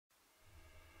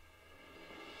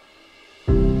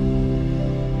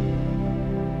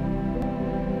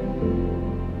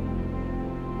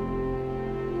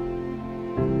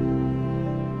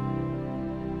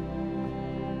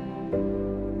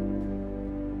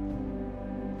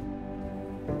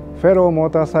fellow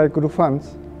motorcycle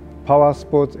fans, power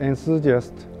sports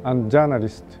enthusiasts, and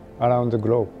journalists around the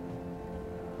globe.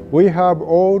 We have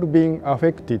all been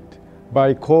affected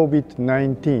by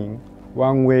COVID-19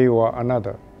 one way or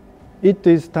another. It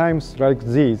is times like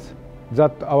these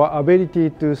that our ability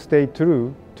to stay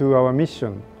true to our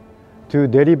mission, to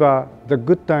deliver the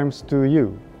good times to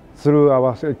you through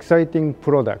our exciting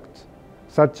products,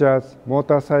 such as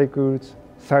motorcycles,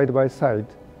 side-by-side,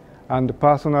 and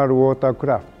personal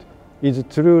watercraft, is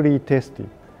truly tested.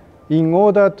 In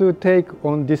order to take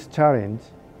on this challenge,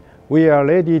 we are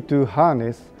ready to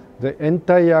harness the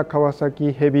entire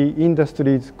Kawasaki Heavy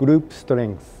Industries Group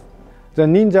strength. The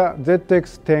Ninja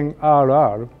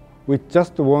ZX-10RR, which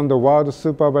just won the World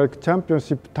Superbike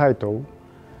Championship title,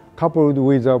 coupled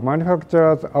with a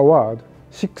Manufacturer's Award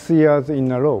 6 years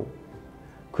in a row,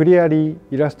 clearly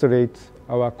illustrates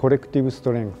our collective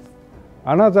strength.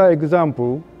 Another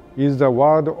example is the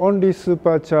world-only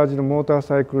supercharged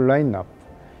motorcycle lineup,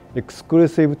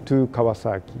 exclusive to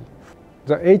Kawasaki.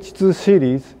 The H2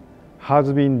 series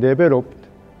has been developed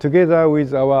together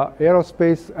with our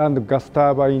aerospace and gas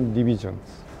turbine divisions.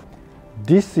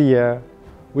 This year,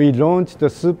 we launched the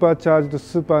supercharged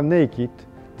Super Naked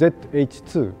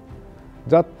ZH2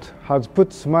 that has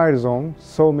put smiles on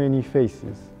so many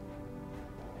faces.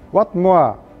 What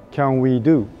more can we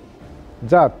do?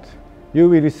 That you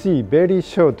will see very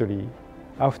shortly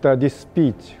after this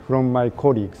speech from my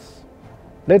colleagues.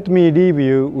 Let me leave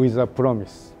you with a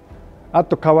promise. At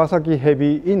Kawasaki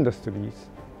Heavy Industries,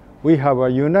 we have a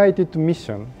united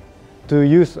mission to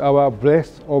use our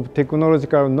breadth of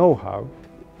technological know-how,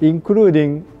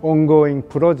 including ongoing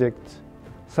projects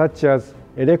such as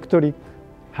electric,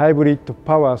 hybrid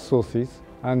power sources,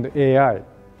 and AI,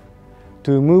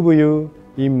 to move you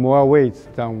in more ways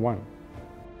than one.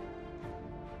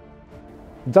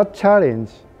 That challenge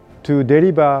to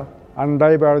deliver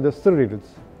unrivaled thrills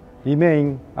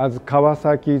remains as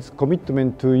Kawasaki's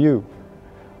commitment to you,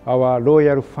 our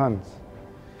loyal fans.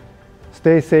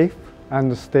 Stay safe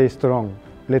and stay strong.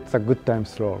 Let the good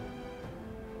times roll.